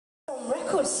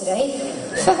records today.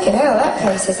 Fucking hell, that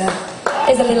place is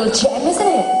a little gem, isn't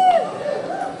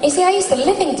it? You see, I used to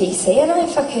live in DC, and I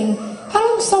fucking... How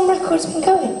long's Some Records been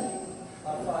going?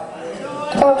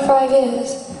 About 5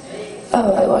 years.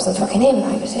 Oh, it wasn't fucking him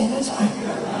I was here, that's fine.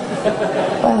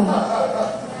 Well,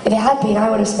 if it had been, I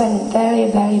would have spent very,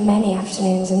 very many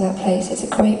afternoons in that place. It's a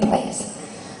great place.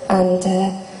 And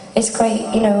it's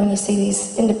great, you know, when you see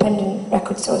these independent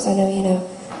record stores. I know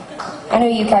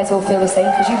you guys all feel the same,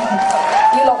 because you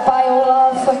lot buy all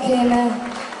our fucking,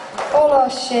 all our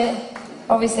shit.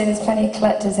 Obviously there's plenty of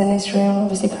collectors in this room,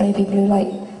 obviously plenty of people who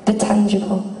like the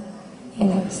tangible, you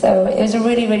know. So it was a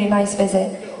really, really nice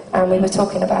visit, and we were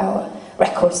talking about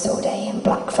Record Store Day and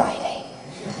Black Friday.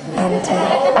 And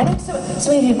I know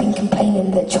some of you have been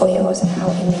complaining that Cholla wasn't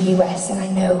out in the US, and I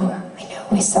know,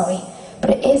 we're sorry, but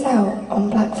it is out on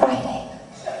Black Friday.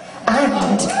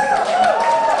 And...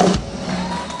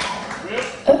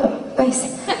 oh,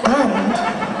 nice.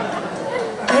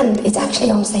 And it's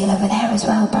actually on sale over there as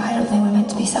well, but I don't think we're meant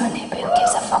to be selling it, but who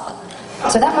gives a fuck?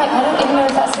 So that might, I don't even know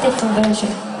if that's a different version.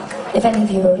 If any of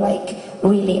you are like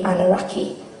really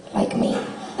Anaraki like me,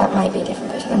 that might be a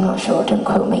different version, I'm not sure, don't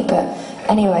quote me, but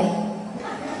anyway.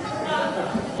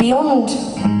 Beyond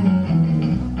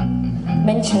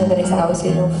mentioning that it's out so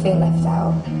you don't feel left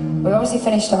out, we've obviously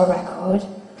finished our record.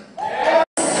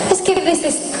 Let's give this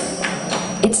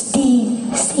its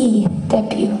DC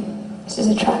debut. This is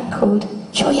a track called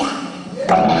Cholla.